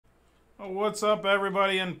What's up,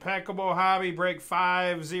 everybody? Impeccable Hobby break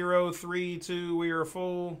 5032. We are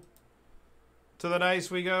full. To the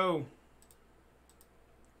dice we go.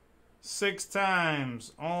 6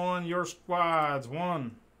 times on your squads.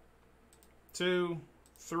 1, 2,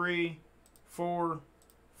 3, 4,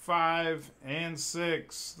 5, and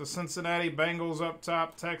 6. The Cincinnati Bengals up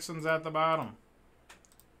top, Texans at the bottom.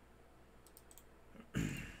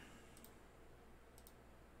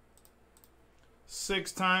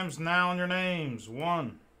 Six times now on your names.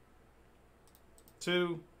 1,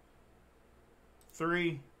 2,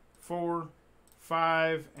 3, 4,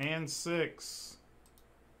 5, and 6.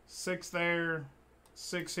 6 there,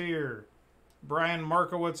 6 here. Brian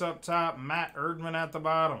Markowitz up top, Matt Erdman at the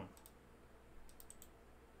bottom.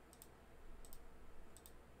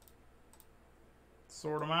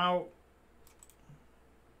 Sort them out.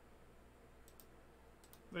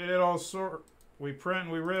 They did all sort. We print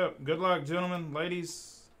and we rip. Good luck, gentlemen,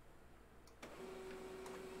 ladies.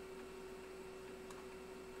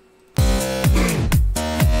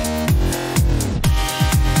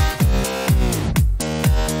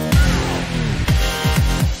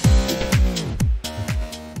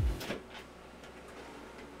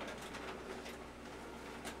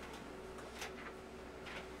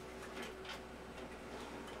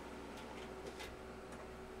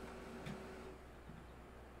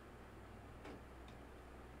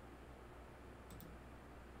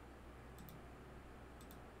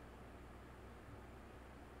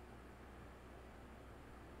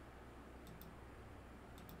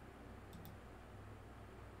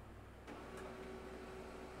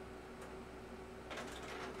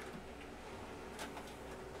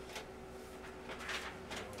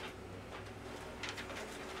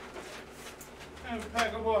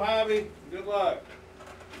 Impeccable Hobby. Good luck.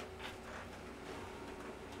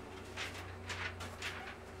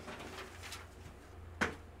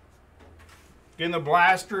 Getting the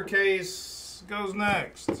blaster case goes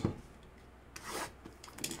next.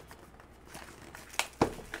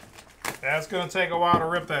 That's going to take a while to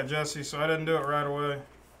rip that, Jesse, so I didn't do it right away.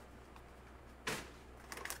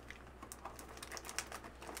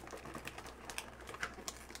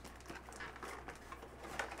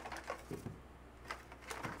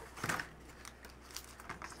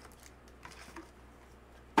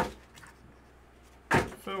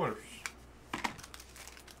 Fillers.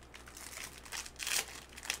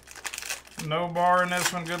 No bar in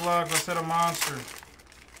this one. Good luck. Let's hit a monster.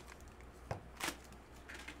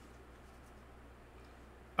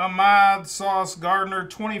 Ahmad Sauce Gardner,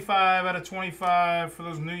 25 out of 25 for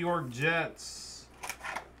those New York Jets.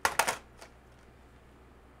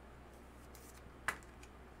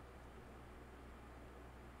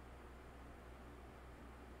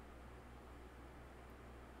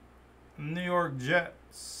 New York Jets.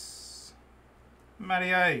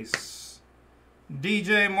 Matty Ice.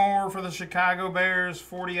 DJ Moore for the Chicago Bears,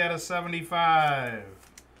 40 out of 75.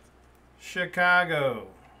 Chicago.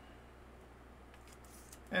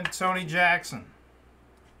 And Tony Jackson.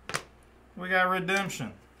 We got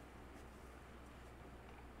Redemption.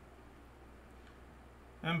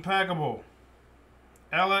 Impeccable.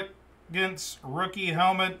 Elegance Rookie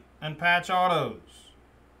Helmet and Patch Autos.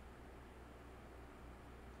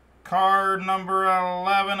 Card number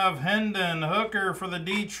 11 of Hendon Hooker for the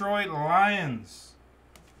Detroit Lions.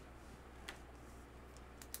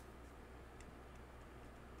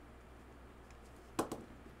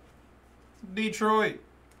 Detroit.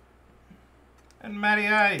 And Matty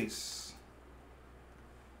Ice.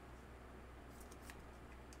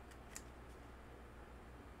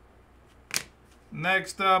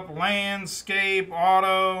 Next up, Landscape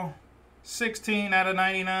Auto, 16 out of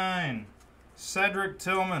 99. Cedric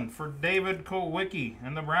Tillman for David Kulwicki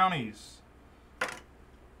and the Brownies.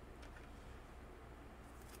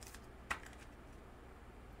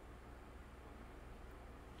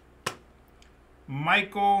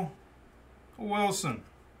 Michael Wilson,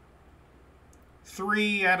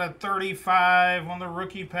 3 out of 35 on the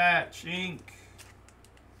rookie patch, ink.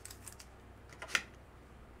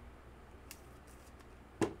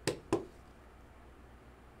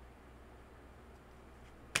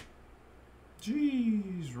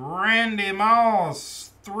 Jeez, Randy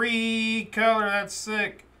Moss, 3 color, that's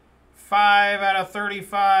sick. 5 out of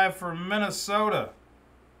 35 for Minnesota.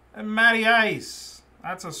 And Matty Ice,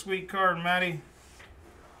 that's a sweet card, Matty.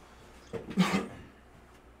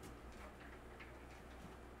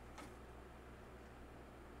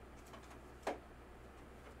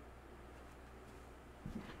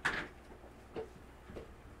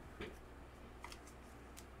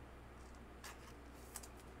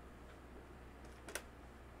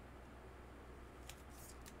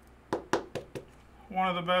 One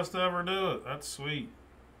of the best to ever do it. That's sweet.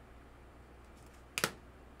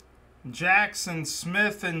 Jackson,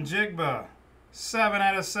 Smith, and Jigba. 7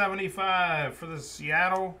 out of 75 for the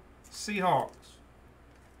Seattle Seahawks.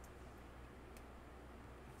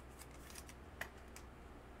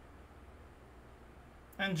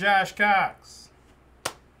 And Josh Cox.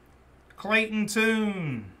 Clayton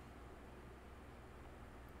Tune.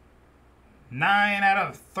 9 out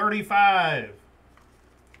of 35.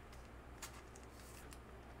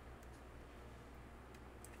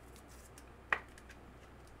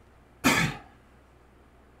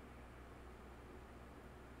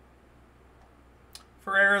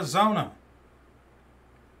 For Arizona.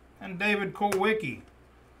 And David Kulwicki.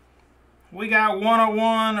 We got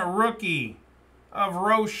 101 rookie of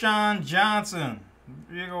Roschon Johnson.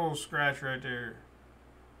 Big old scratch right there.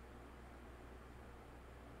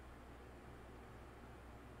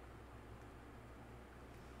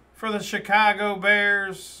 For the Chicago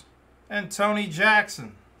Bears and Tony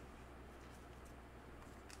Jackson.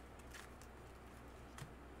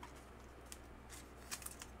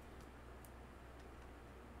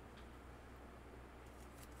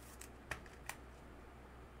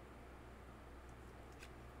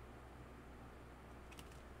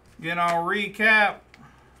 Again, I'll recap.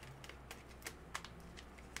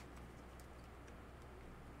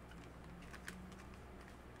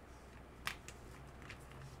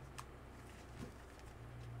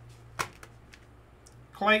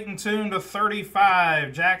 Clayton Tune to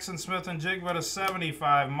 35. Jackson Smith and Jigba to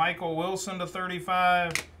 75. Michael Wilson to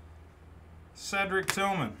 35. Cedric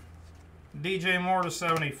Tillman. DJ Moore to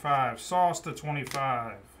 75. Sauce to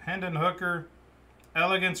 25. Hendon Hooker.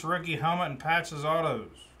 Elegance rookie helmet and patches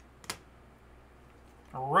autos.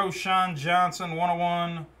 Roschon Johnson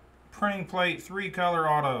 101 printing plate 3-color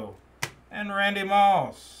auto. And Randy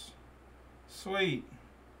Moss. Sweet.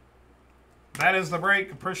 That is the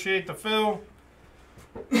break. Appreciate the fill.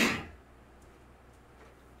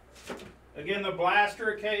 Again, the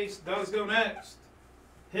blaster case does go next.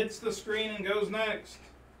 Hits the screen and goes next.